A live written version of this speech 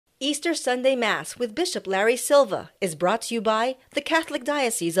Easter Sunday Mass with Bishop Larry Silva is brought to you by the Catholic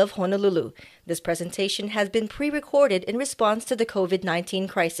Diocese of Honolulu. This presentation has been pre-recorded in response to the COVID-19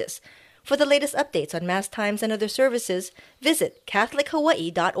 crisis. For the latest updates on Mass times and other services, visit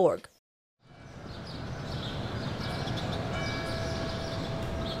catholichawaii.org.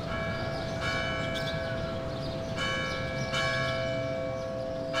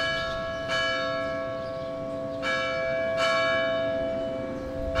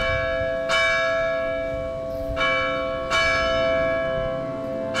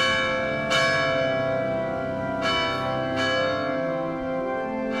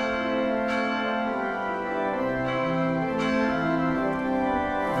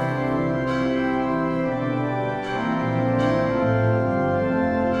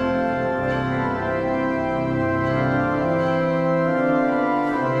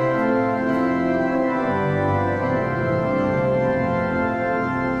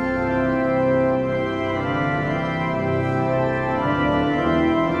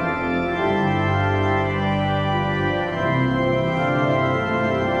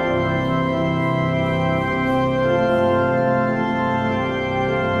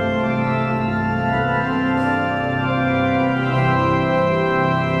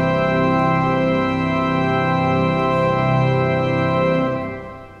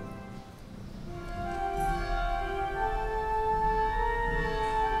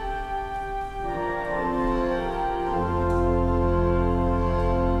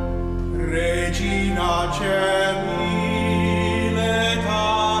 Regina Celi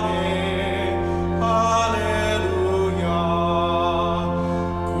letare, alleluia,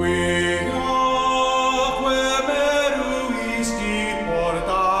 quia meruisti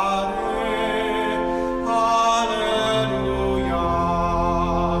portare, alleluia,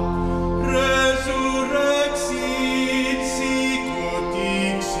 resurrexit sicut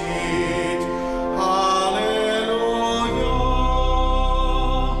dixit, alleluia.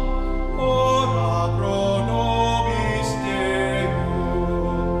 Ora pro nobis Deum,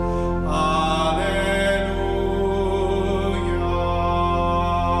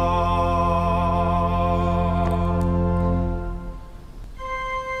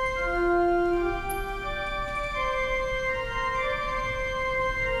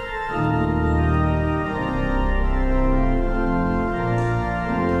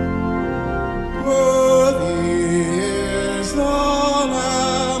 Worthy is the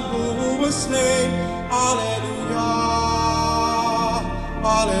Lamb who was slain. Alleluia,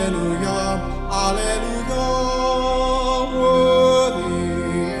 alleluia, alleluia. Worthy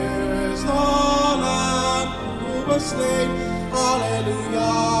is the Lamb who was slain.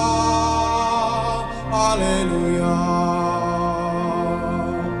 Alleluia, alleluia.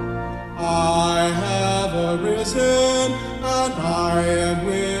 I have arisen and I am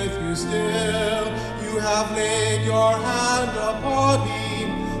with you still. You have laid your hand upon me.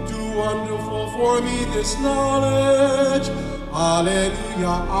 Too wonderful for me this knowledge.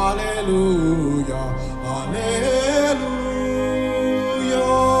 Alleluia, alleluia, alleluia.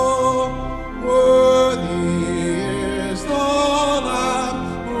 Worthy is the Lamb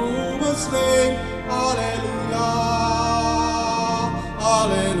who was slain. Alleluia,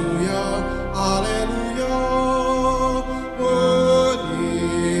 alleluia, alleluia. Worthy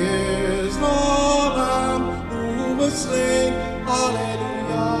is the Lamb who was slain.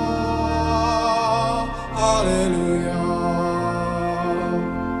 Alleluia, alleluia.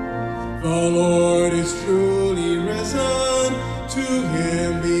 The Lord is truly risen. To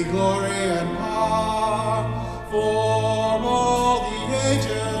him be glory and power for all the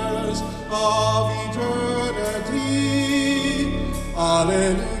ages of eternity.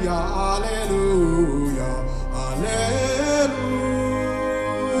 Alleluia, alleluia, alleluia.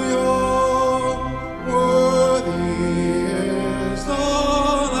 Worthy is the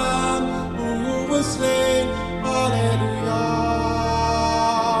Lamb who was slain. Alleluia,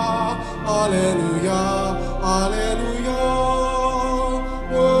 alleluia, alleluia.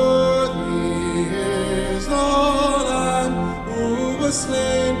 Worthy is the Lamb who was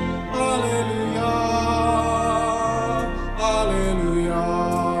slain. Alleluia, alleluia.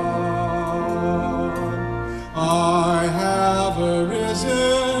 I have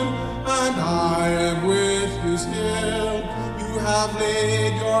arisen and I am with you still. You have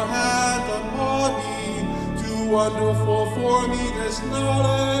laid your hand upon me. Too wonderful for me this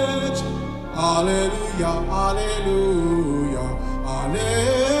knowledge. Alleluia, alleluia,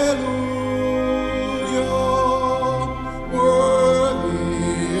 alleluia. Worthy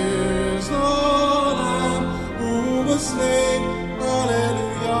is the Lamb who was slain.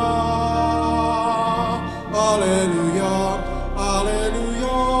 Alleluia, alleluia,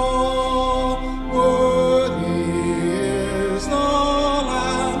 alleluia.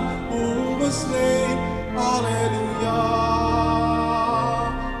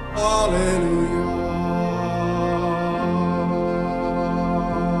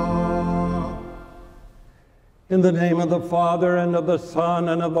 In the name of the Father, and of the Son,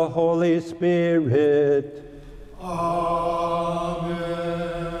 and of the Holy Spirit. Amen.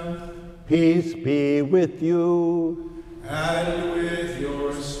 Peace be with you. And with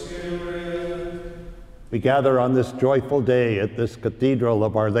your spirit. We gather on this joyful day at this Cathedral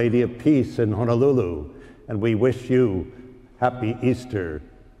of Our Lady of Peace in Honolulu, and we wish you happy Easter,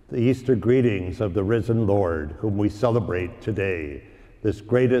 the Easter greetings of the risen Lord, whom we celebrate today, this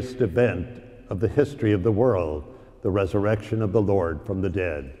greatest event of the history of the world, the resurrection of the Lord from the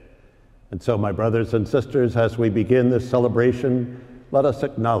dead. And so, my brothers and sisters, as we begin this celebration, let us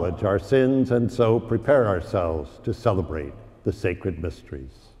acknowledge our sins and so prepare ourselves to celebrate the sacred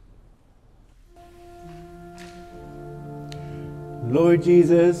mysteries. Lord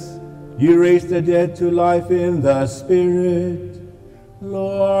Jesus, you raised the dead to life in the Spirit.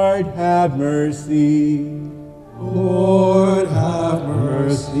 Lord, have mercy. Lord, have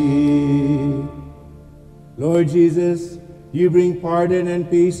mercy. Lord Jesus, you bring pardon and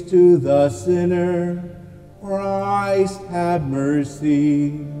peace to the sinner. Christ, have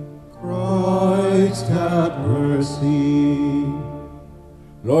mercy. Christ, have mercy.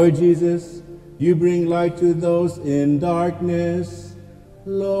 Lord Jesus, you bring light to those in darkness.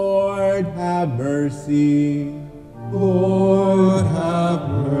 Lord, have mercy. Lord, have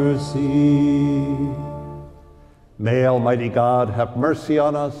mercy. May Almighty God have mercy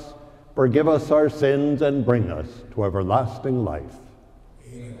on us, forgive us our sins, and bring us to everlasting life.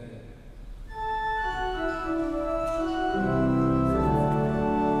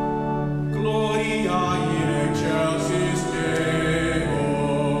 Gloria in excelsis Deo,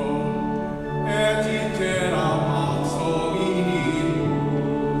 et in terra pax hominibus,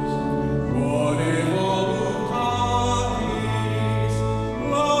 bone voluntatis,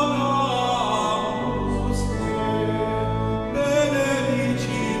 laudamus te, benedicimus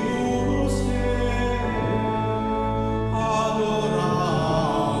te, adoramus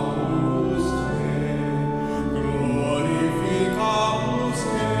te, glorificamus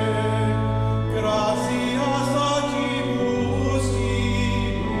te, gratias agibus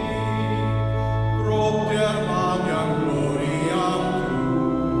tibi, propter magnam gloriam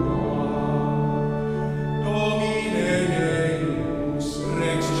tua. Domine Deus,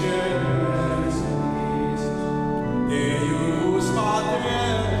 Rex Celestis, Deus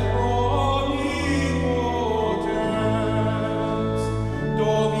Pater omnipotens,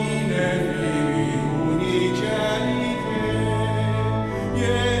 Domine Filii unigenite,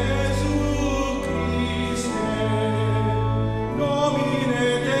 Iesu Christe, Domine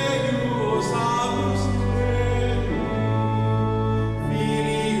Deus salus Dei,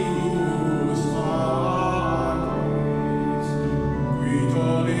 Filius Patris, qui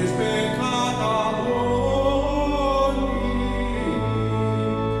tollis peccata mundi,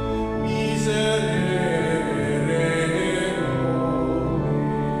 miserere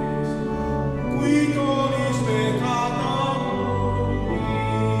nobis, qui tollis peccata mundi,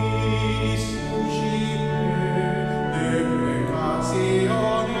 suscite de peccationem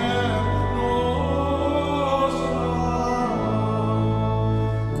nostra,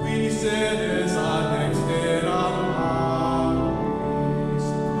 qui sedes ad exteram nobis,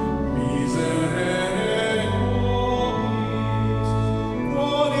 miserere nobis,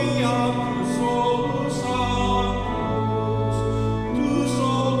 gloriam tu solus sanctus, tu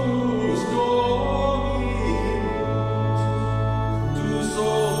solus Dominus, tu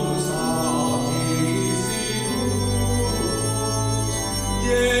solus Altissimus,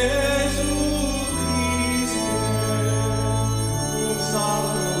 Iesu Christe, cum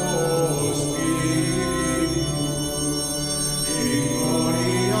Sancto Spiritus, in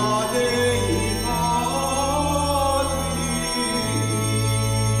gloria Dei Patris.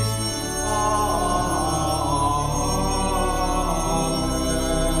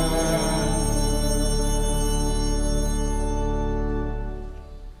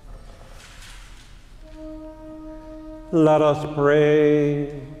 Let us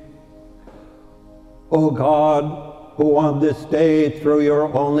pray. O God, who on this day through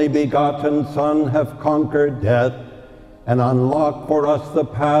your only begotten Son have conquered death and unlocked for us the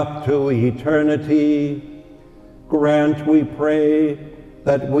path to eternity, grant, we pray,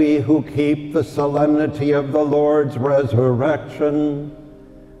 that we who keep the solemnity of the Lord's resurrection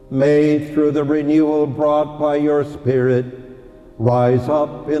may, through the renewal brought by your Spirit, rise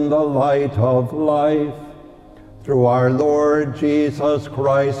up in the light of life. Through our Lord Jesus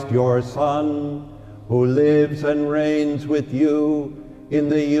Christ, your Son, who lives and reigns with you in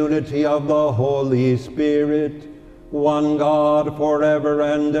the unity of the Holy Spirit, one God forever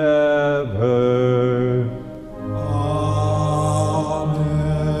and ever. Amen.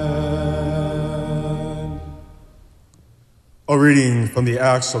 A reading from the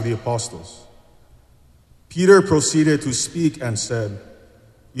Acts of the Apostles. Peter proceeded to speak and said,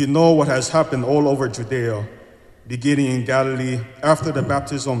 "You know what has happened all over Judea, beginning in Galilee after the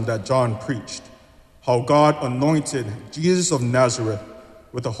baptism that John preached, how God anointed Jesus of Nazareth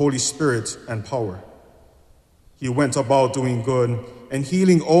with the Holy Spirit and power. He went about doing good and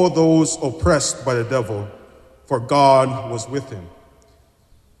healing all those oppressed by the devil, for God was with him.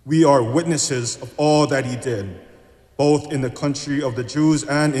 We are witnesses of all that he did, both in the country of the Jews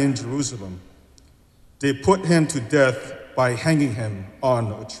and in Jerusalem. They put him to death by hanging him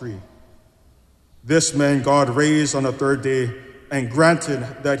on a tree. This man God raised on the third day and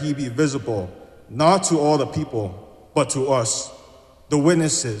granted that he be visible, not to all the people, but to us, the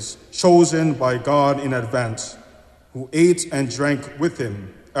witnesses chosen by God in advance, who ate and drank with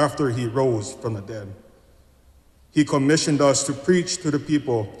him after he rose from the dead. He commissioned us to preach to the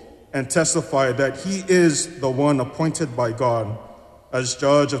people and testify that he is the one appointed by God as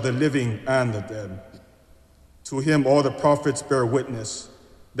judge of the living and the dead. To him all the prophets bear witness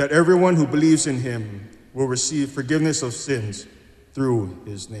that everyone who believes in him will receive forgiveness of sins through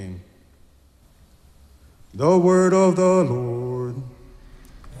his name." The word of the Lord.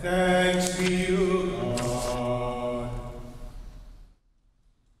 Thanks be you, God.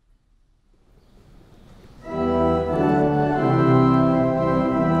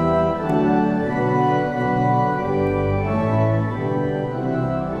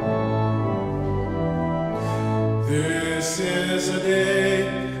 This is a day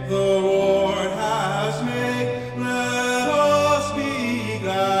the Lord has made. Let us be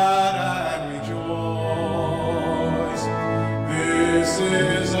glad and rejoice. This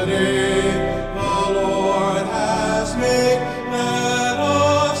is a day the Lord has made. Let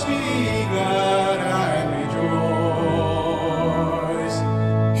us be glad and rejoice.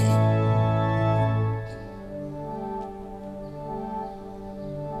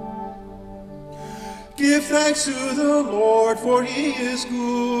 Give thanks to the Lord, for he is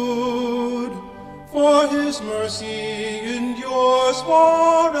good, for his mercy endures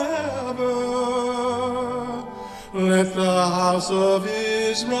forever. Let the house of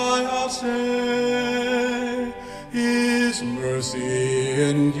Israel say, his mercy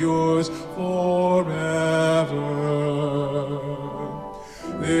endures forever.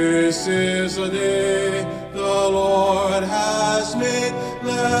 This is a day the Lord has made.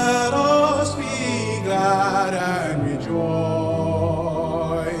 Let us be glad and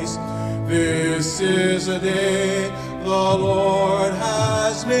rejoice. This is a day the Lord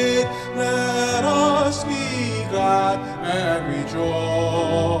has made. Let us be glad and rejoice.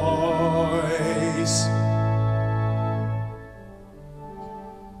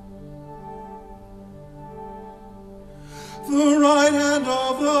 The right hand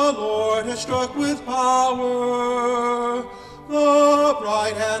of the Lord has struck with power. The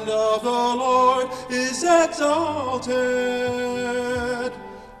right hand of the Lord is exalted.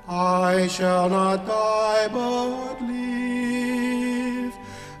 I shall not die but live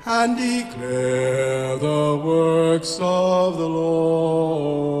and declare the works of the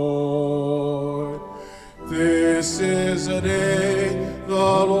Lord. This is a day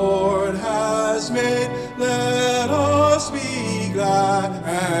the Lord has made. Let us be glad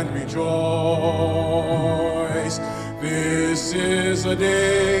and rejoice. This is a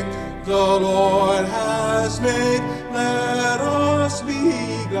day the Lord has made. Let us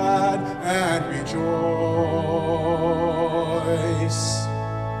be glad and rejoice.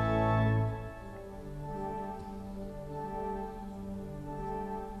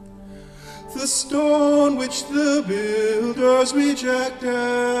 The stone which the builders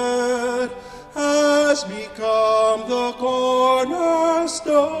rejected has become the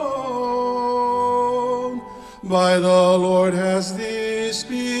cornerstone. By the Lord has this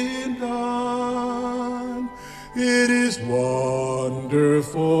been done. It is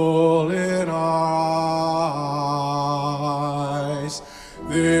wonderful in our eyes.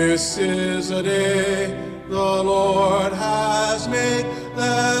 This is a day the Lord has made.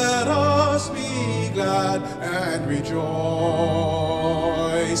 Let us be glad and rejoice.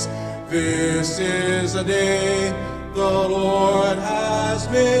 This is a day the Lord has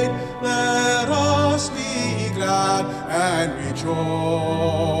made. Let us be glad and rejoice.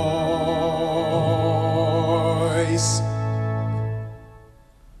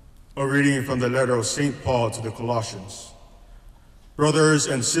 A reading from the letter of St. Paul to the Colossians. Brothers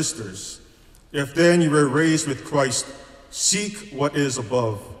and sisters, if then you were raised with Christ, seek what is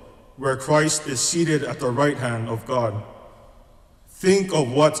above, where Christ is seated at the right hand of God. Think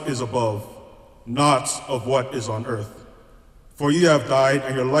of what is above, not of what is on earth. For you have died,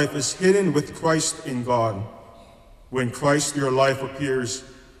 and your life is hidden with Christ in God. When Christ your life appears,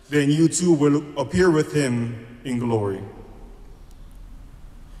 then you too will appear with him in glory.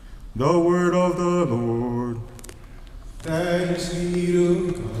 The word of the Lord. Thanks be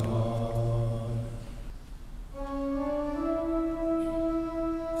to God.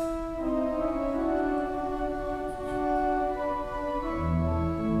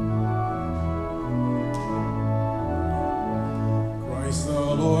 Christ the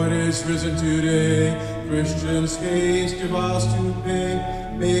Lord is risen today. Christians, haste your vows to pay.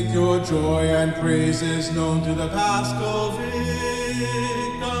 Make your joy and praises known to the Paschal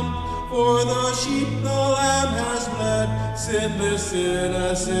victim. For the sheep the Lamb has bled, sinless in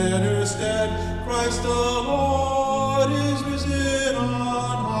a sinner's stead. Christ the Lord is risen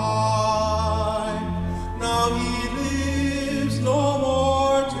on high. Now he lives no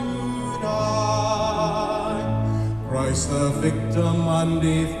more to die. Christ the victim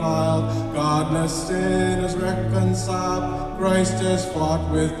undefiled, godless sinners reconciled. Christ has fought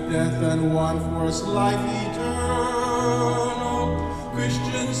with death and won for us life eternal.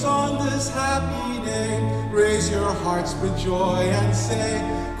 Christians, on this happy day, raise your hearts with joy and say,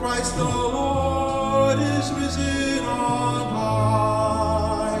 Christ the Lord is risen on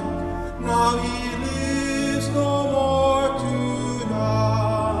high. Now he lives no more to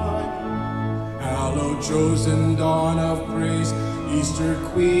die. Hallowed, chosen dawn of grace, Easter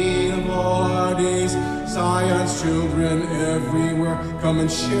queen of all our days, Zion's children everywhere, come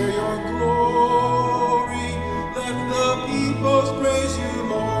and share your glory. Let the peoples praise you,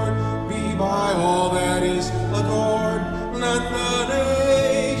 Lord, be by all that is adored. Let the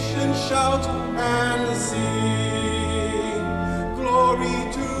nations shout and sing glory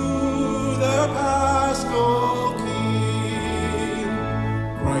to their Paschal King.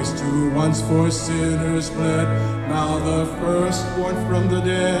 Christ who once for sinners bled, now the firstborn from the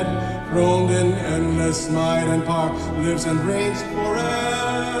dead, throned in endless might and power, lives and reigns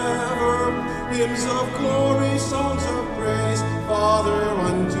forever. Hymns of glory, songs of praise, Father,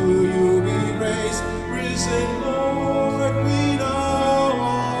 unto you we raise. Risen Lord, we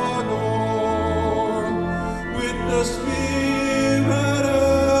now adore, with the Spirit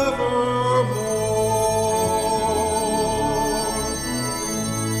evermore.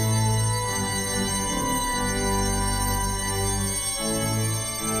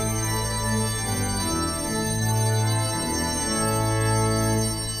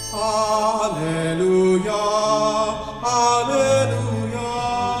 Alleluia, alleluia,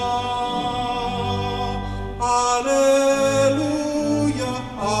 alleluia,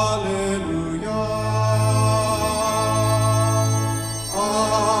 alleluia, alleluia,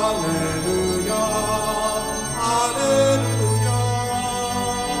 alleluia,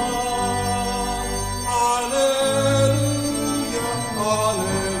 alleluia,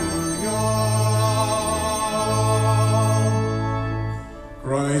 alleluia.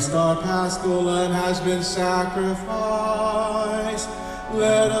 Christ our Paschal Lamb has been sacrificed.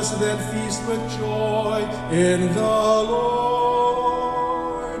 Let us then feast with joy in the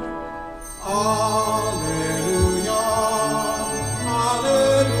Lord. Alleluia,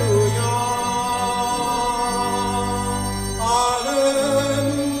 alleluia, alleluia,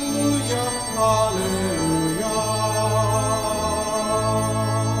 alleluia.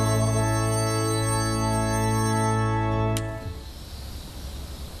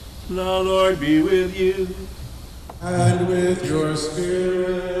 The Lord be with you. And with your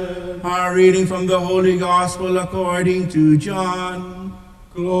spirit. Our reading from the Holy Gospel according to John.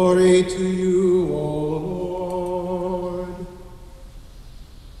 Glory to you, O Lord.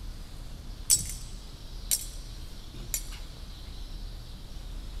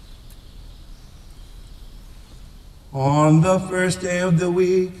 On the first day of the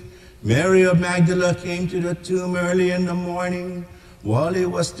week, Mary of Magdala came to the tomb early in the morning, while it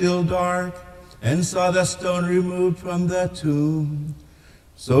was still dark, and saw the stone removed from the tomb.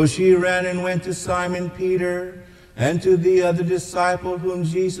 So she ran and went to Simon Peter and to the other disciple whom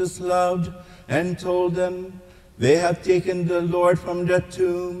Jesus loved, and told them, "They have taken the Lord from the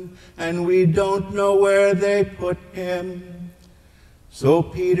tomb, and we don't know where they put him." So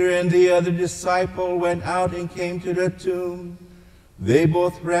Peter and the other disciple went out and came to the tomb. They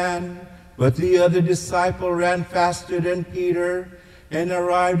both ran, but the other disciple ran faster than Peter and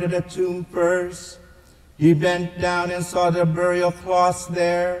arrived at the tomb first. He bent down and saw the burial cloths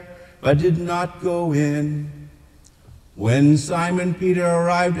there, but did not go in. When Simon Peter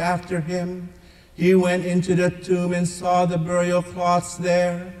arrived after him, he went into the tomb and saw the burial cloths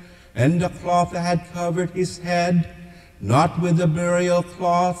there, and the cloth that had covered his head, not with the burial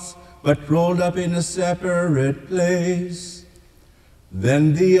cloths, but rolled up in a separate place.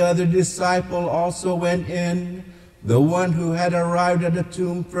 Then the other disciple also went in, the one who had arrived at the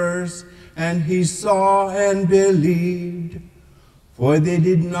tomb first, and he saw and believed. For they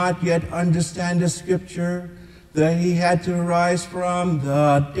did not yet understand the scripture that he had to rise from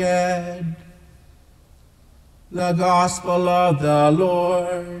the dead. The Gospel of the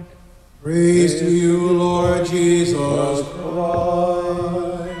Lord. Praise to you, Lord Jesus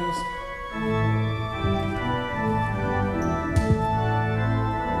Christ.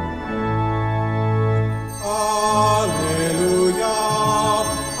 Alleluia,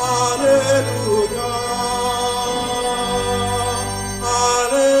 alleluia,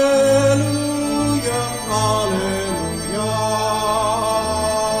 alleluia, alleluia.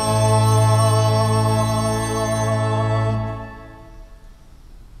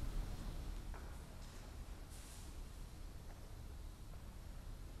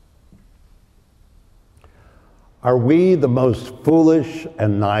 Are we the most foolish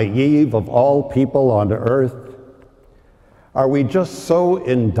and naive of all people on earth? Are we just so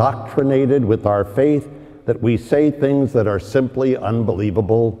indoctrinated with our faith that we say things that are simply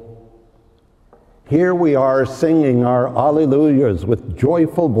unbelievable? Here we are singing our Alleluias with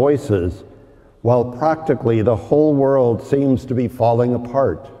joyful voices, while practically the whole world seems to be falling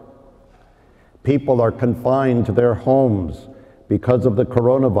apart. People are confined to their homes because of the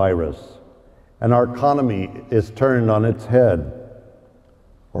coronavirus, and our economy is turned on its head.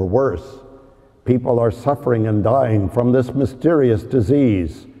 Or worse, people are suffering and dying from this mysterious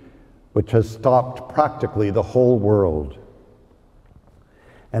disease, which has stopped practically the whole world.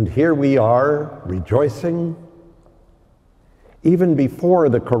 And here we are, rejoicing. Even before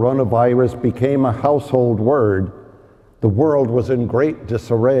the coronavirus became a household word, the world was in great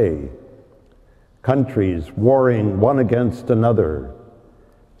disarray. Countries warring one against another,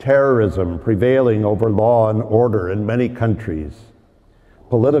 terrorism prevailing over law and order in many countries,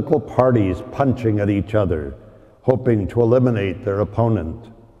 political parties punching at each other, hoping to eliminate their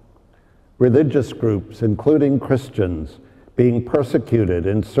opponent, religious groups, including Christians, being persecuted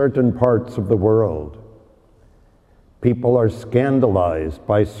in certain parts of the world. People are scandalized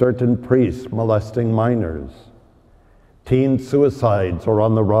by certain priests molesting minors. Teen suicides are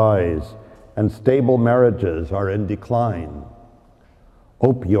on the rise, and stable marriages are in decline.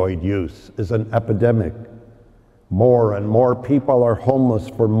 Opioid use is an epidemic. More and more people are homeless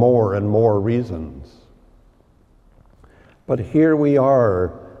for more and more reasons. But here we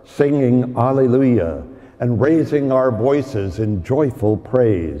are singing Alleluia and raising our voices in joyful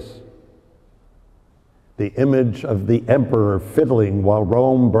praise. The image of the emperor fiddling while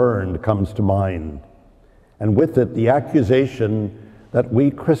Rome burned comes to mind, and with it the accusation that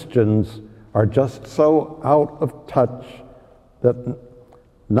we Christians are just so out of touch that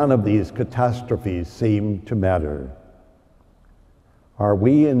none of these catastrophes seem to matter. Are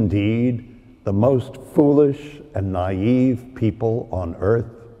we indeed the most foolish and naive people on earth?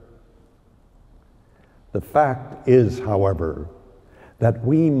 The fact is, however, that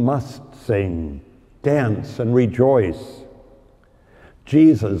we must sing, dance, and rejoice.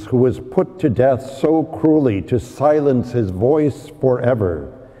 Jesus, who was put to death so cruelly to silence his voice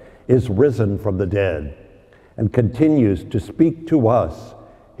forever, is risen from the dead and continues to speak to us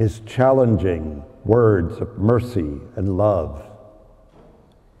his challenging words of mercy and love.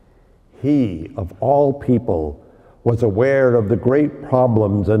 He, of all people, was aware of the great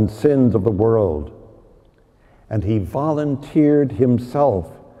problems and sins of the world, and he volunteered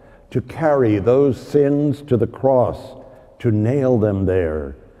himself to carry those sins to the cross, to nail them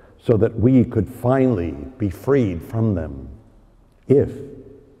there, so that we could finally be freed from them, if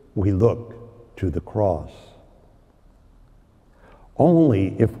we look to the cross.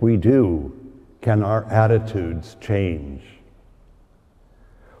 Only if we do can our attitudes change.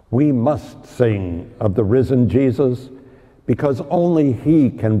 We must sing of the risen Jesus because only he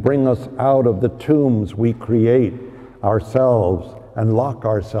can bring us out of the tombs we create ourselves and lock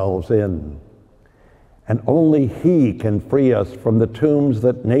ourselves in. And only he can free us from the tombs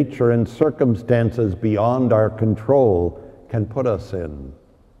that nature and circumstances beyond our control can put us in.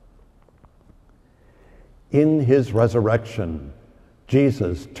 In his resurrection,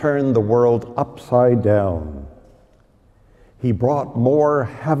 Jesus turned the world upside down. He brought more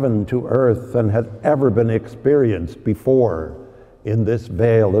heaven to earth than had ever been experienced before in this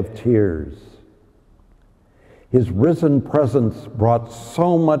vale of tears. His risen presence brought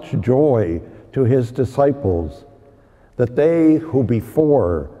so much joy to his disciples that they who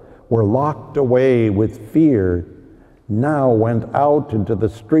before were locked away with fear now went out into the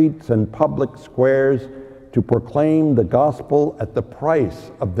streets and public squares to proclaim the gospel at the price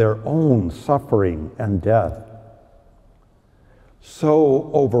of their own suffering and death.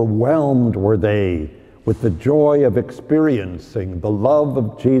 So overwhelmed were they with the joy of experiencing the love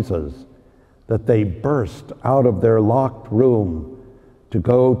of Jesus, that they burst out of their locked room to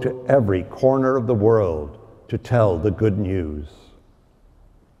go to every corner of the world to tell the good news.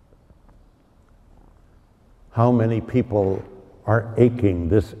 How many people are aching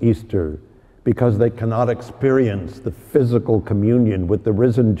this Easter because they cannot experience the physical communion with the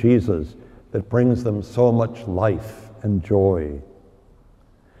risen Jesus that brings them so much life and joy.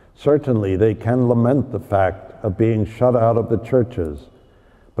 Certainly, they can lament the fact of being shut out of the churches,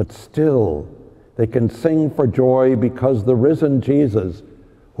 but still, they can sing for joy because the risen Jesus,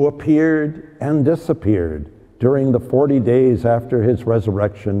 who appeared and disappeared during the 40 days after his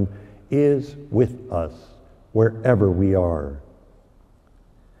resurrection, is with us wherever we are.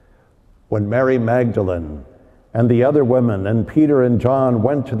 When Mary Magdalene and the other women and Peter and John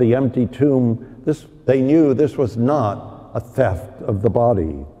went to the empty tomb, they knew this was not a theft of the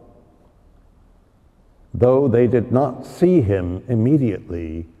body. Though they did not see him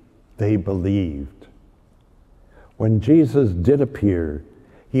immediately, they believed. When Jesus did appear,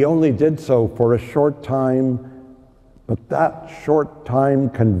 he only did so for a short time, but that short time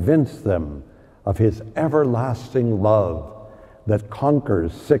convinced them of his everlasting love that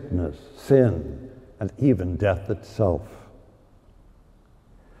conquers sickness, sin, and even death itself.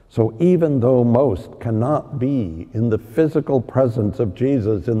 So even though most cannot be in the physical presence of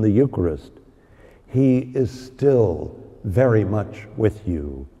Jesus in the Eucharist, he is still very much with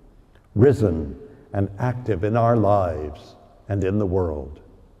you, risen and active in our lives and in the world.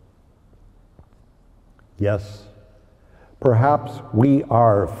 Yes, perhaps we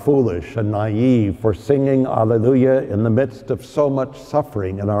are foolish and naive for singing Alleluia in the midst of so much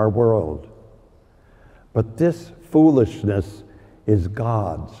suffering in our world. But this foolishness is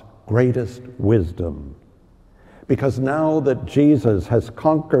God's greatest wisdom. Because now that Jesus has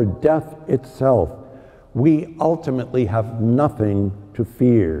conquered death itself, we ultimately have nothing to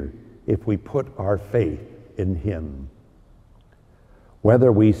fear if we put our faith in him.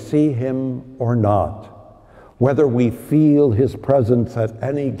 Whether we see him or not, whether we feel his presence at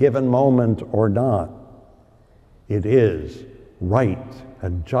any given moment or not, it is right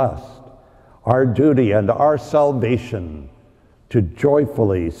and just, our duty and our salvation, to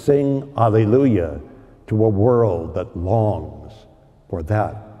joyfully sing Alleluia to a world that longs for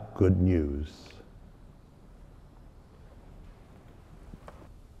that good news.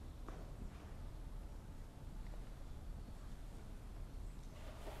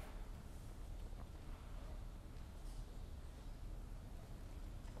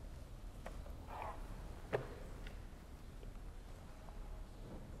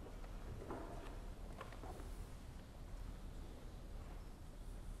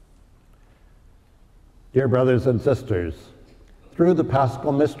 Dear brothers and sisters, through the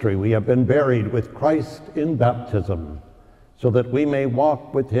Paschal Mystery we have been buried with Christ in baptism, so that we may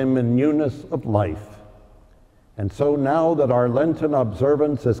walk with him in newness of life. And so now that our Lenten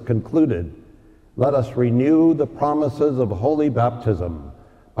observance is concluded, let us renew the promises of holy baptism,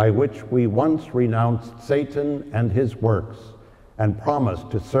 by which we once renounced Satan and his works, and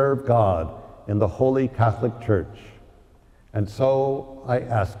promised to serve God in the Holy Catholic Church. And so I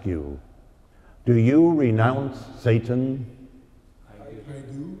ask you, do you renounce Satan? I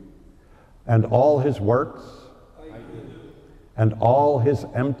do. And all his works? I do. And all his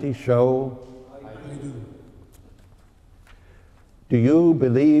empty show? I do. Do you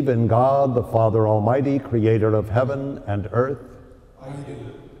believe in God, the Father Almighty, creator of heaven and earth? I do.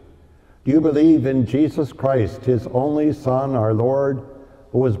 Do you believe in Jesus Christ, his only Son, our Lord,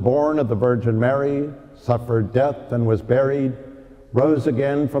 who was born of the Virgin Mary, suffered death and was buried, rose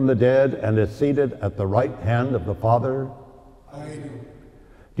again from the dead, and is seated at the right hand of the Father? I do.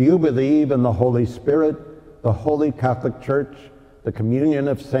 Do you believe in the Holy Spirit, the Holy Catholic Church, the communion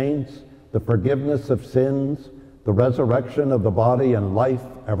of saints, the forgiveness of sins, the resurrection of the body, and life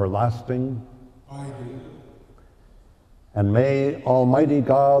everlasting? I do. And may Almighty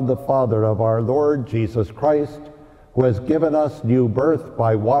God, the Father of our Lord Jesus Christ, who has given us new birth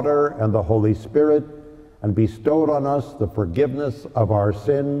by water and the Holy Spirit, and bestowed on us the forgiveness of our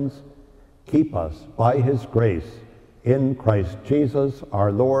sins, keep us by his grace in Christ Jesus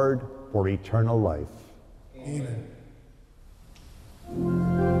our Lord for eternal life. Amen.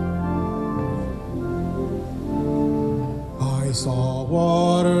 I saw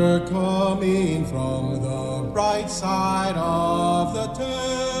water coming from the right side of the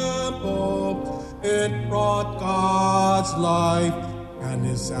temple. It brought God's life and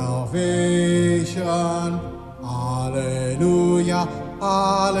his salvation. Alleluia,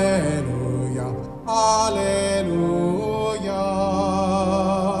 alleluia, alleluia,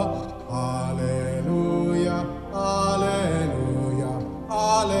 alleluia.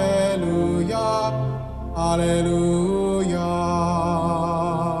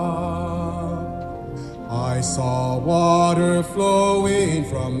 rain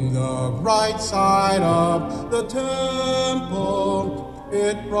from the right side of the temple.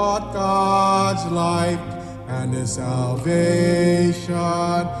 It brought God's life and His salvation.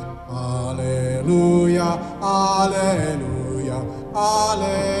 Alleluia, alleluia,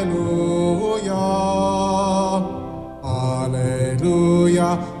 alleluia.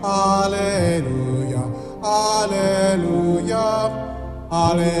 Alleluia, alleluia, alleluia,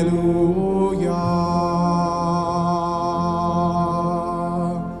 alleluia.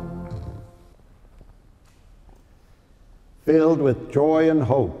 Filled with joy and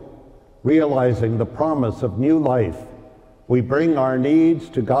hope, realizing the promise of new life, we bring our needs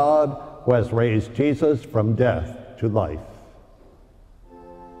to God who has raised Jesus from death to life.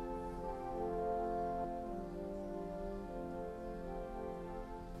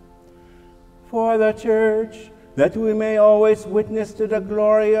 For the Church, that we may always witness to the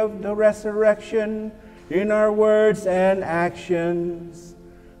glory of the resurrection in our words and actions.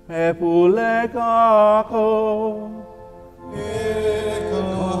 Epulek ako.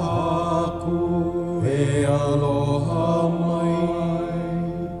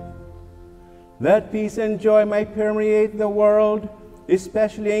 That peace and joy might permeate the world,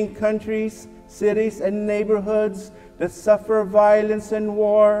 especially in countries, cities, and neighborhoods that suffer violence and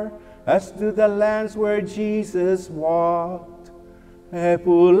war, as do the lands where Jesus walked.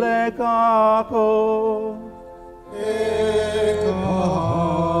 Epulek ako.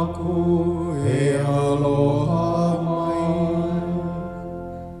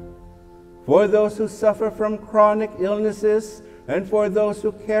 For those who suffer from chronic illnesses, and for those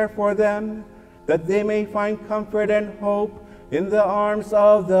who care for them, that they may find comfort and hope in the arms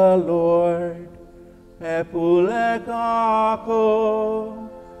of the Lord. Epulek ako.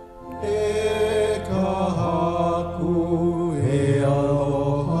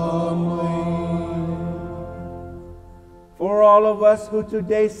 For all of us who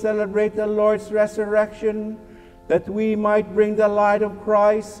today celebrate the Lord's resurrection, that we might bring the light of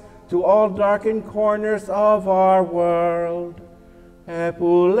Christ to all darkened corners of our world.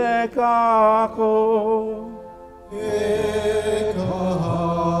 Epulek ako.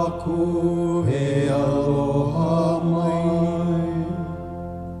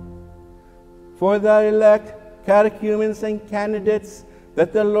 For the elect, catechumens, and candidates,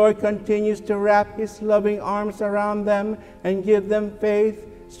 that the Lord continues to wrap His loving arms around them and give them faith,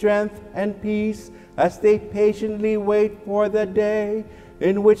 strength, and peace as they patiently wait for the day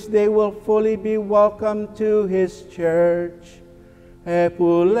in which they will fully be welcomed to His Church.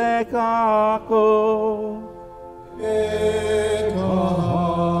 Epulek ako.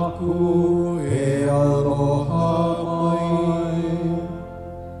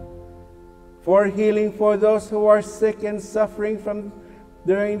 For healing for those who are sick and suffering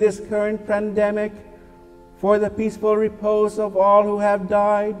during this current pandemic, for the peaceful repose of all who have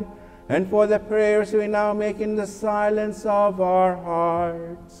died, and for the prayers we now make in the silence of our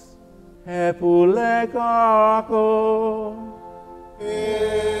hearts. Epulek ako.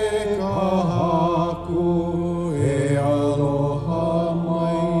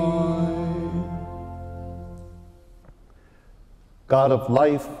 God of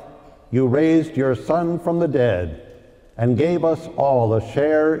life, you raised your Son from the dead and gave us all a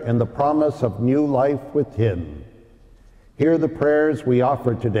share in the promise of new life with Him. Hear the prayers we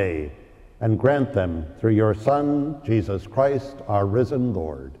offer today and grant them through your Son, Jesus Christ, our risen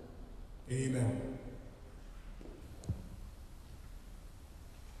Lord. Amen.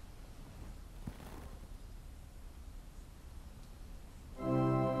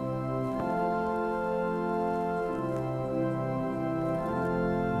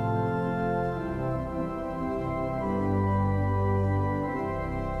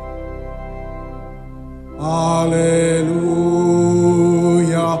 Alleluia,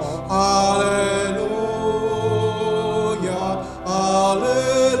 alleluia,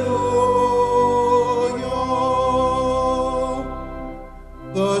 alleluia.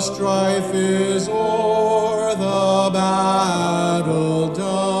 The strife is o'er, the battle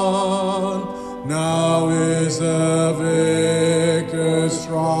done. Now is the victor's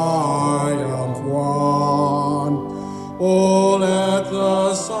triumph won. Oh, let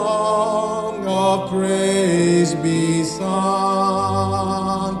the song of praise be sung.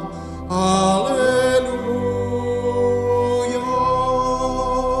 Alleluia.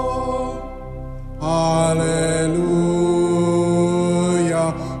 Alleluia.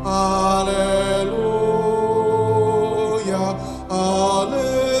 Alleluia. Alleluia.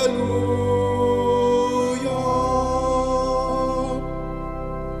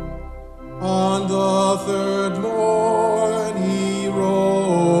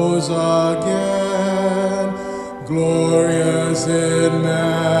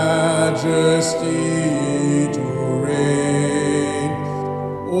 majesty to reign.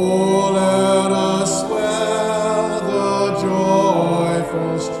 Oh, let us swell the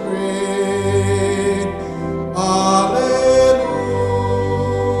joyful strain. Alleluia.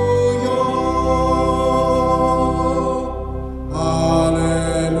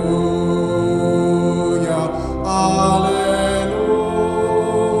 Alleluia. Alleluia.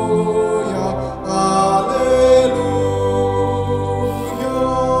 Alleluia.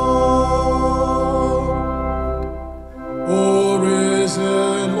 O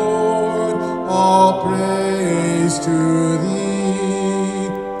risen Lord, all praise to thee,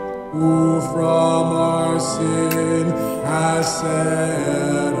 who from our sin has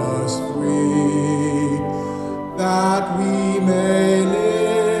set us free, that we may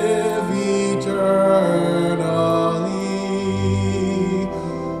live eternally.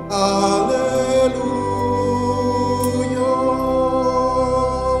 Alleluia.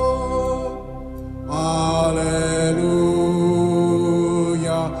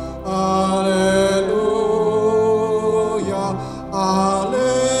 Alleluia. Alleluia.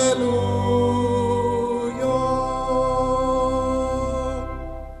 Alleluia.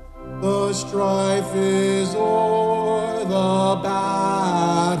 The strife is o'er, the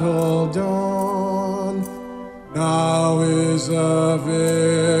battle done. Now is the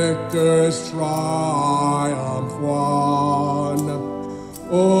victor's triumph won.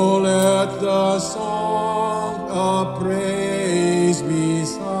 Oh, let the song of praise be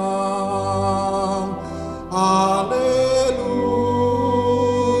sung. Alleluia.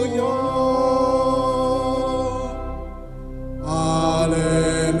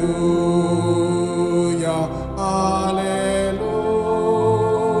 Alleluia. Alleluia.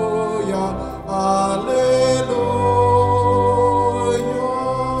 Alleluia.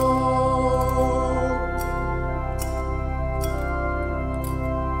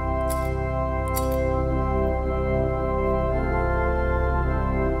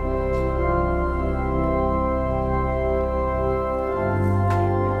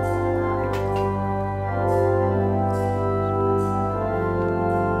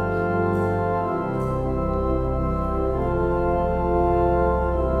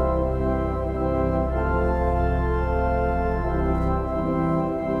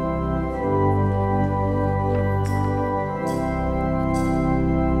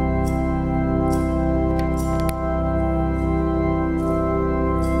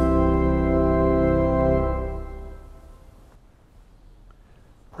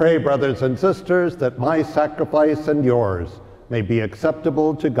 Pray, brothers and sisters, that my sacrifice and yours may be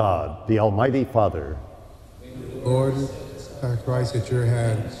acceptable to God, the Almighty Father. Lord, sacrifice at your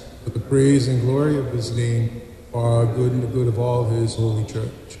hands for the praise and glory of his name, for our good and the good of all his holy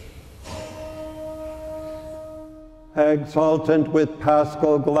church. Exultant with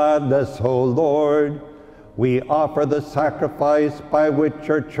paschal gladness, O Lord, we offer the sacrifice by which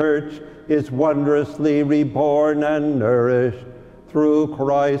your church is wondrously reborn and nourished through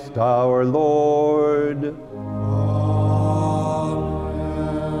Christ our Lord. Amen.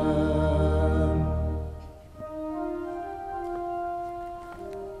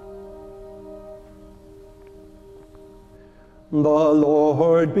 The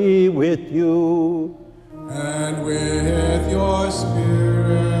Lord be with you. And with your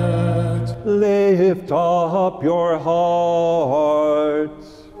spirit, Lift up your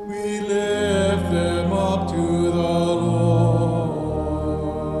hearts. we lift them up to the Lord.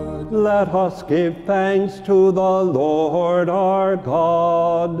 Let us give thanks to the Lord our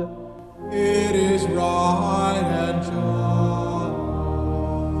God. It is right and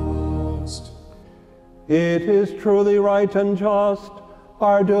just. It is truly right and just,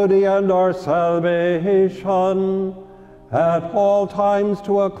 our duty and our salvation, at all times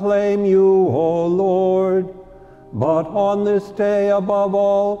to acclaim you, O Lord, but on this day above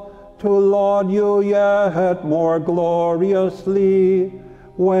all, to laud you yet more gloriously,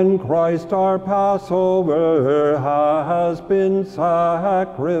 when Christ our Passover has been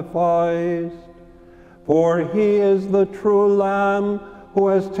sacrificed. For he is the true Lamb who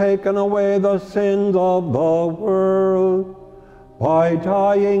has taken away the sins of the world. By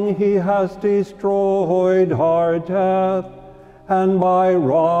dying he has destroyed our death, and by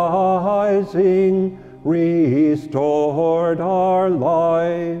rising restored our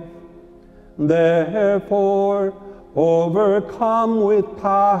life. Therefore, overcome with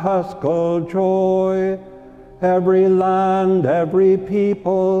paschal joy, every land, every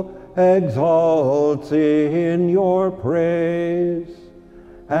people exalts in your praise.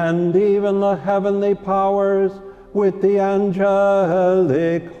 And even the heavenly powers with the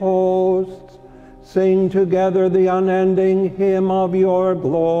angelic hosts sing together the unending hymn of your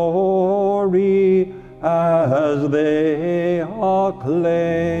glory as they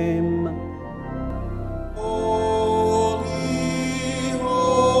acclaim. Holy,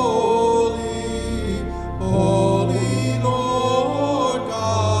 holy, holy Lord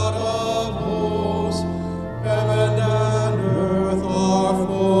God of hosts, heaven and earth are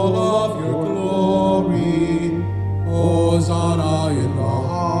full of your glory. Hosanna in the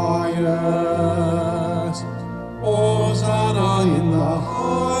highest. Hosanna in the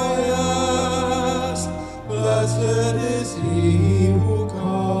highest. Blessed is he who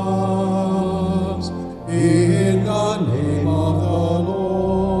comes in the name of the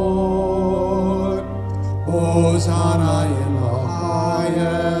Lord. Hosanna in the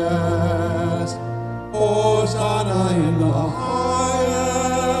highest. Hosanna in the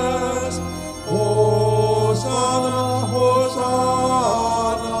highest. Hosanna,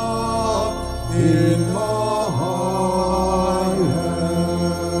 Hosanna in the highest.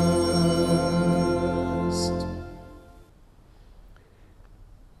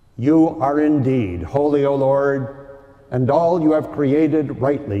 You are indeed holy, O Lord, and all you have created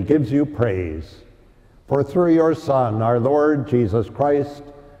rightly gives you praise. For through your Son, our Lord Jesus Christ,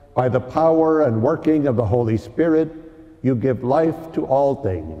 by the power and working of the Holy Spirit, you give life to all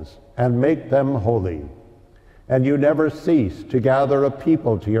things and make them holy. And you never cease to gather a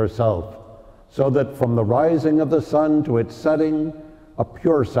people to yourself, so that from the rising of the sun to its setting, a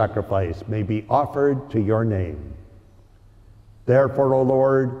pure sacrifice may be offered to your name. Therefore, O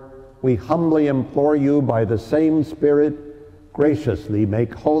Lord, we humbly implore you by the same Spirit, graciously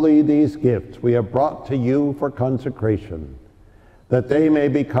make holy these gifts we have brought to you for consecration, that they may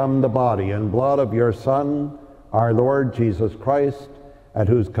become the body and blood of your Son, our Lord Jesus Christ, at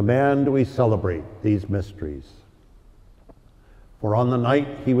whose command we celebrate these mysteries. For on the night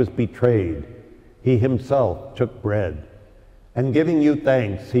he was betrayed, he himself took bread, and giving you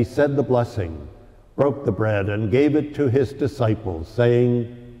thanks, he said the blessing, broke the bread, and gave it to his disciples,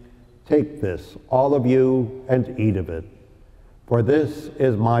 saying, "Take this, all of you, and eat of it, for this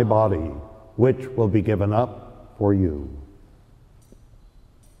is my body, which will be given up for you."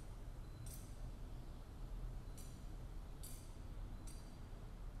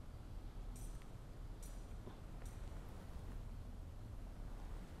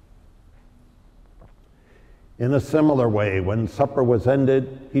 In a similar way, when supper was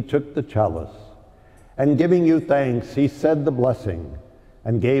ended, he took the chalice, and giving you thanks, he said the blessing,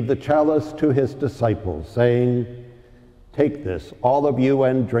 and gave the chalice to his disciples, saying, "Take this, all of you,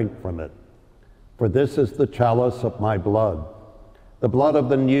 and drink from it, for this is the chalice of my blood, the blood of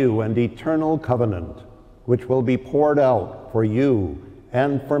the new and eternal covenant, which will be poured out for you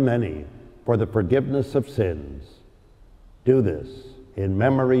and for many for the forgiveness of sins. Do this in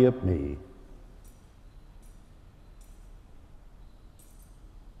memory of me."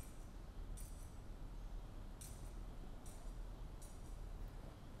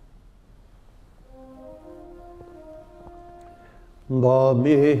 The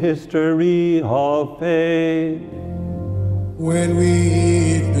mystery of faith. When we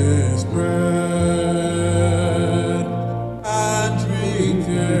eat this bread and drink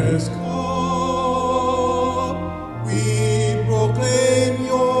this cup, we proclaim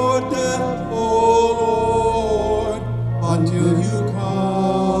your death, O Lord, until you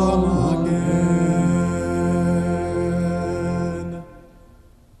come again.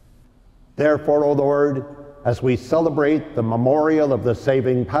 Therefore, O Lord, as we celebrate the memorial of the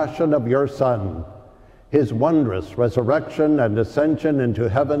saving passion of your Son, his wondrous resurrection and ascension into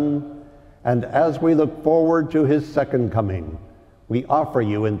heaven, and as we look forward to his second coming, we offer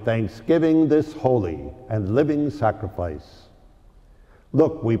you in thanksgiving this holy and living sacrifice.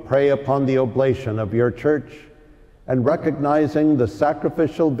 Look, we pray, upon the oblation of your church, and recognizing the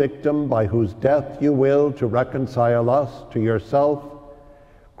sacrificial victim by whose death you will to reconcile us to yourself,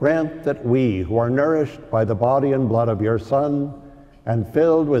 grant that we, who are nourished by the body and blood of your Son and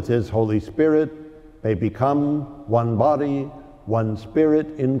filled with his Holy Spirit, may become one body, one spirit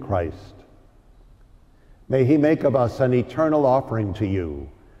in Christ. May he make of us an eternal offering to you,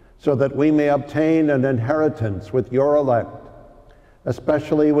 so that we may obtain an inheritance with your elect,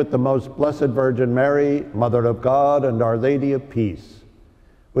 especially with the most blessed Virgin Mary, Mother of God and Our Lady of Peace,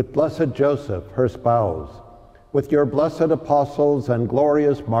 with blessed Joseph, her spouse, with your blessed apostles and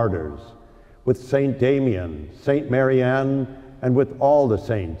glorious martyrs, with Saint Damien, Saint Marianne, and with all the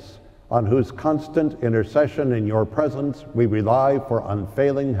saints, on whose constant intercession in your presence we rely for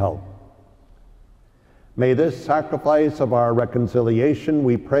unfailing help. May this sacrifice of our reconciliation,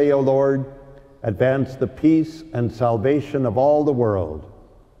 we pray, O Lord, advance the peace and salvation of all the world.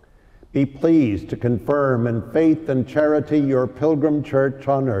 Be pleased to confirm in faith and charity your pilgrim church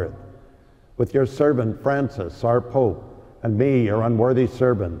on earth, with your servant Francis, our Pope, and me, your unworthy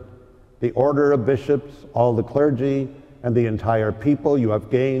servant, the order of bishops, all the clergy, and the entire people you have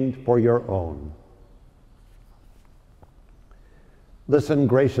gained for your own. Listen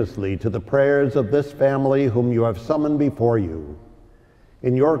graciously to the prayers of this family whom you have summoned before you.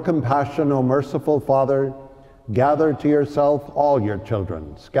 In your compassion, O merciful Father, gather to yourself all your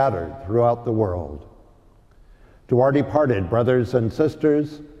children scattered throughout the world. To our departed brothers and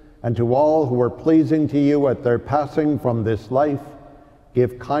sisters, and to all who were pleasing to you at their passing from this life,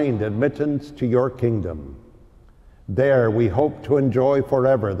 give kind admittance to your kingdom. There we hope to enjoy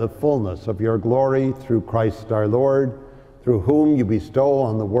forever the fullness of your glory through Christ our Lord, through whom you bestow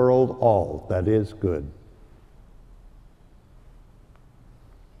on the world all that is good.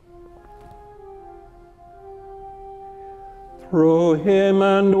 Through him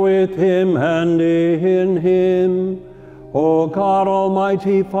and with him and in him, O God,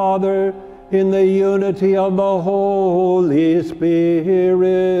 Almighty Father, in the unity of the Holy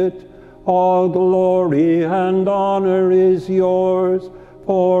Spirit, all glory and honor is yours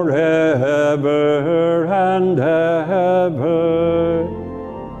forever and ever.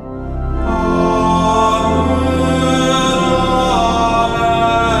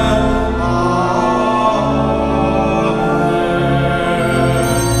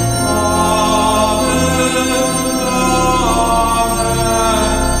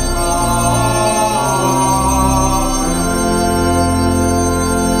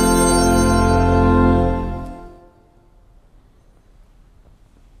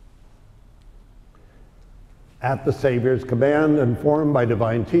 At the Savior's command, informed by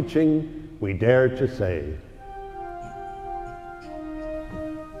divine teaching, we dare to say,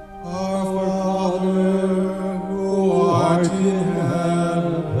 Our Father, who art in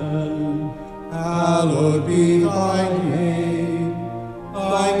heaven, hallowed be thy name.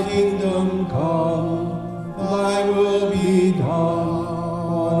 Thy kingdom come, thy will be done,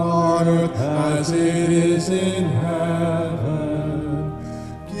 on earth as it is in heaven.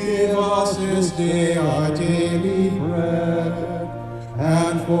 Give us this day our daily bread,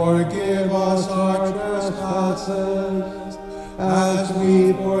 and forgive us our trespasses, as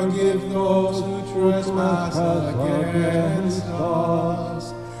we forgive those who trespass against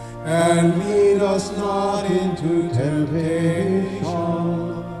us. And lead us not into temptation,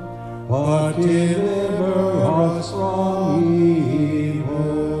 but deliver us from evil.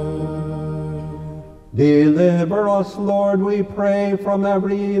 Deliver us, Lord, we pray, from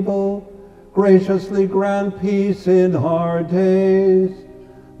every evil. Graciously grant peace in our days,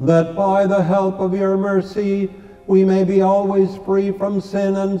 that by the help of your mercy we may be always free from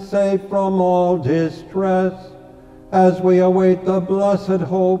sin and safe from all distress, as we await the blessed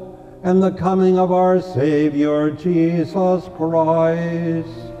hope and the coming of our Savior, Jesus Christ.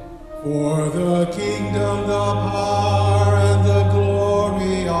 For the kingdom, the power, and the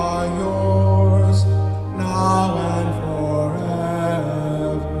glory are yours, now and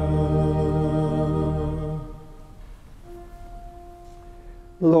forever.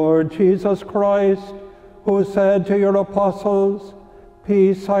 Lord Jesus Christ, who said to your apostles,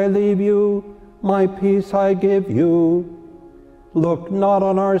 "Peace I leave you, my peace I give you," look not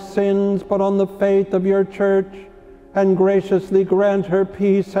on our sins, but on the faith of your church, and graciously grant her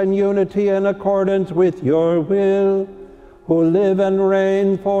peace and unity in accordance with your will, who live and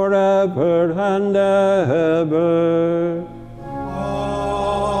reign forever and ever.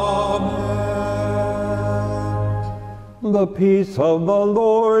 Amen. The peace of the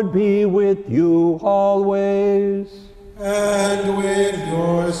Lord be with you always. And with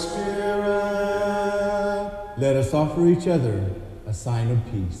your spirit. Let us offer each other a sign of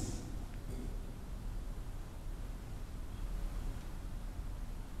peace.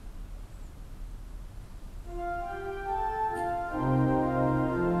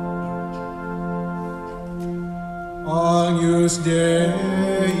 Agnus Dei,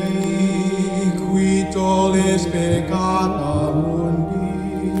 qui tollis peccata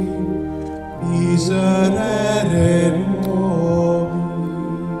mundi, miserere nobis.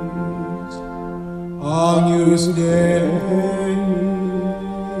 Agnus Dei,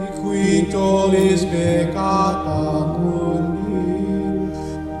 qui tollis peccata mundi,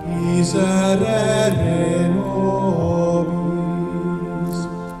 miserere nobis.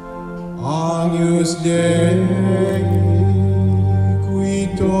 Agnus Dei, qui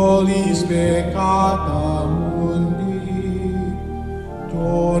tollis peccata mundi,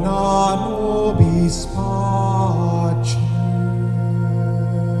 dona nobis pacem.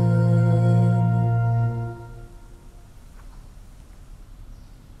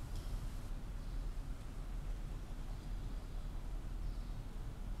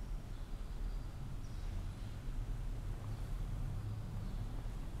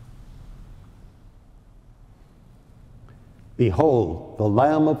 Behold, the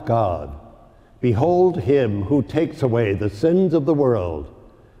Lamb of God. Behold him who takes away the sins of the world.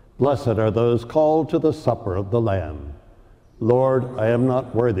 Blessed are those called to the supper of the Lamb. Lord, I am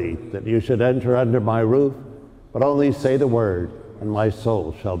not worthy that you should enter under my roof, but only say the word, and my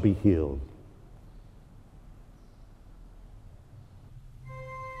soul shall be healed.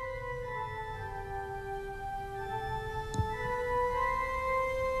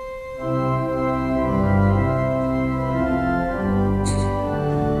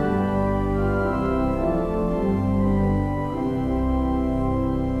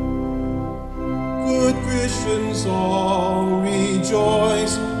 Good Christians all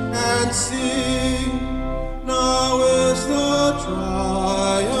rejoice and sing. Now is the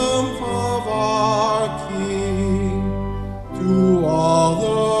triumph of our King. To all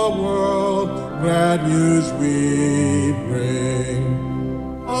the world glad news we bring.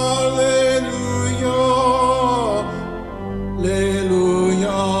 Alleluia,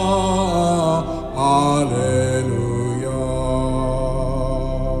 alleluia, alleluia.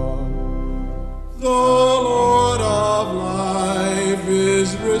 The Lord of life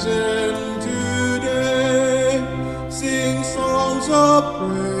is risen today. Sing songs of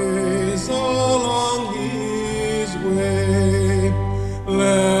praise along his way.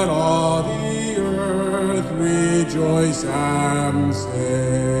 Let all the earth rejoice and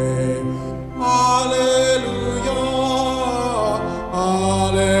say, Alleluia,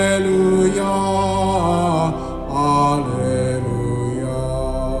 Alleluia, Alleluia.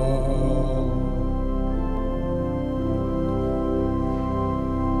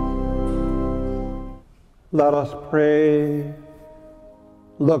 Let us pray.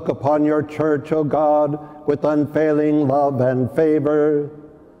 Look upon your church, O God, with unfailing love and favor,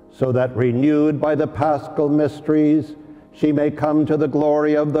 so that renewed by the paschal mysteries, she may come to the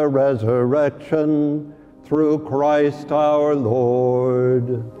glory of the resurrection, through Christ our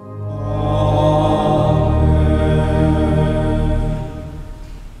Lord.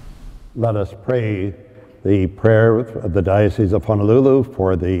 Let us pray the prayer of the Diocese of Honolulu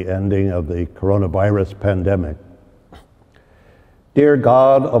for the ending of the coronavirus pandemic. Dear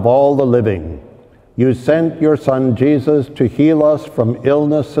God of all the living, you sent your Son Jesus to heal us from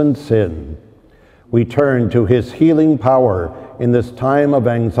illness and sin. We turn to his healing power in this time of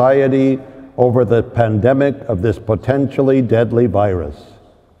anxiety over the pandemic of this potentially deadly virus.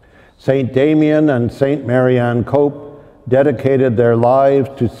 St. Damien and St. Marianne Cope dedicated their lives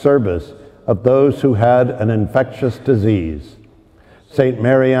to service of those who had an infectious disease. St.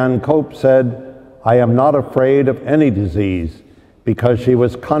 Marianne Cope said, I am not afraid of any disease, because she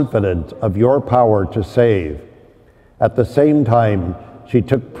was confident of your power to save. At the same time, she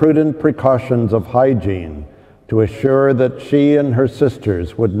took prudent precautions of hygiene to assure that she and her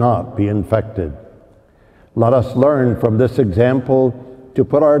sisters would not be infected. Let us learn from this example to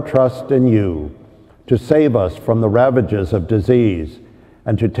put our trust in you, to save us from the ravages of disease,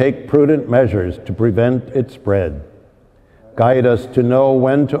 and to take prudent measures to prevent its spread. Guide us to know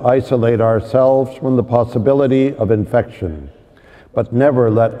when to isolate ourselves from the possibility of infection, but never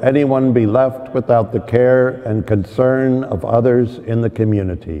let anyone be left without the care and concern of others in the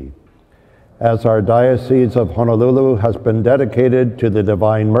community. As our Diocese of Honolulu has been dedicated to the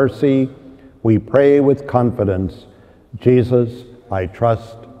divine mercy, we pray with confidence, Jesus, I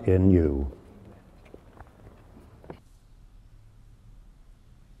trust in you.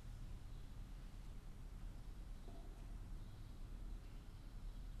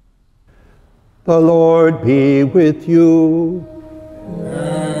 The Lord be with you.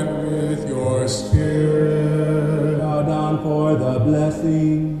 And with your spirit. Bow down for the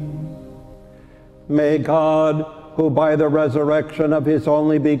blessing. May God, who by the resurrection of his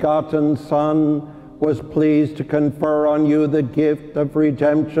only begotten Son was pleased to confer on you the gift of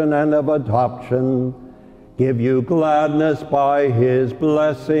redemption and of adoption, give you gladness by his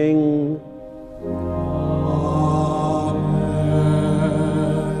blessing.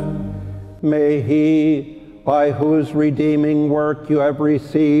 May he, by whose redeeming work you have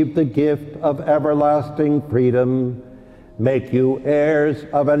received the gift of everlasting freedom, make you heirs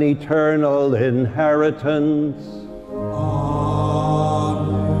of an eternal inheritance.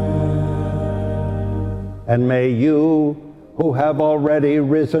 Amen. And may you, who have already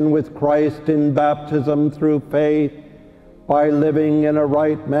risen with Christ in baptism through faith, by living in a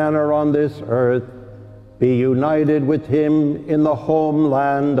right manner on this earth, be united with him in the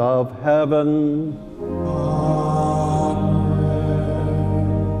homeland of heaven. Amen.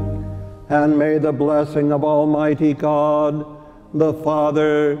 And may the blessing of Almighty God, the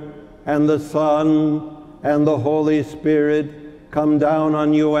Father, and the Son, and the Holy Spirit come down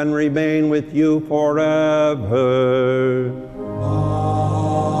on you and remain with you forever.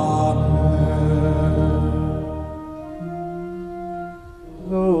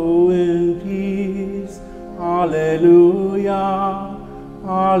 Alleluia.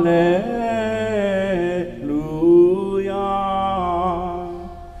 Alleluia.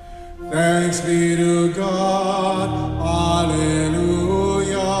 Thanks be to God. Alleluia.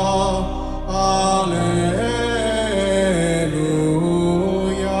 Alleluia.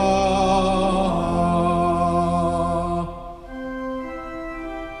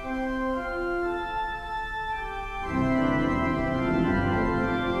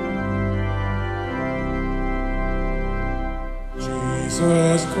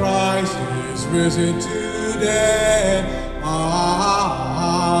 Jesus Christ is risen today. Hallelujah.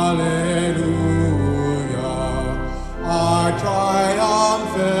 Our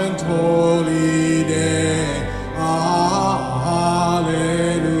triumphant holy day. Hallelujah.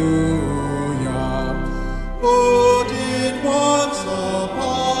 Who did once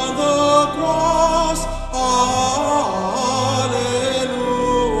upon the cross. Hallelujah.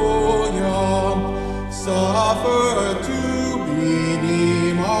 Suffer to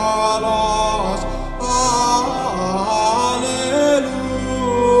redeem our loss. Hallelujah.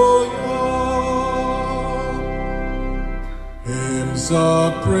 Hymns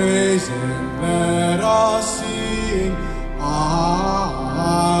of praise and let us sing. Hallelujah.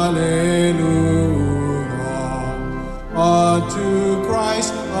 Unto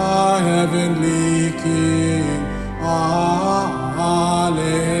Christ our heavenly King. Hallelujah.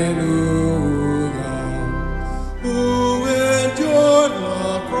 Who endured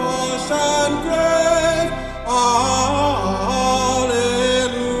the cross and grave. Hallelujah.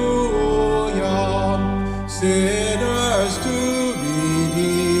 Sinners to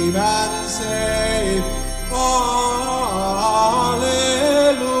redeem and save.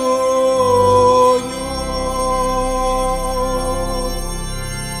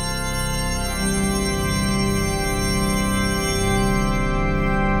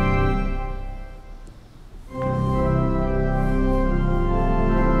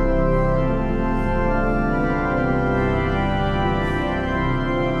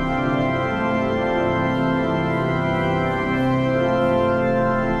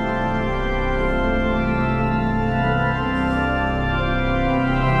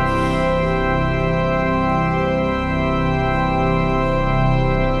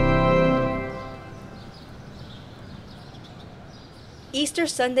 Easter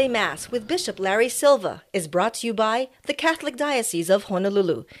Sunday Mass with Bishop Larry Silva is brought to you by the Catholic Diocese of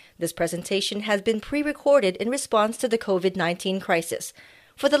Honolulu. This presentation has been pre-recorded in response to the COVID-19 crisis.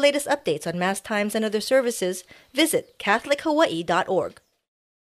 For the latest updates on Mass times and other services, visit CatholicHawaii.org.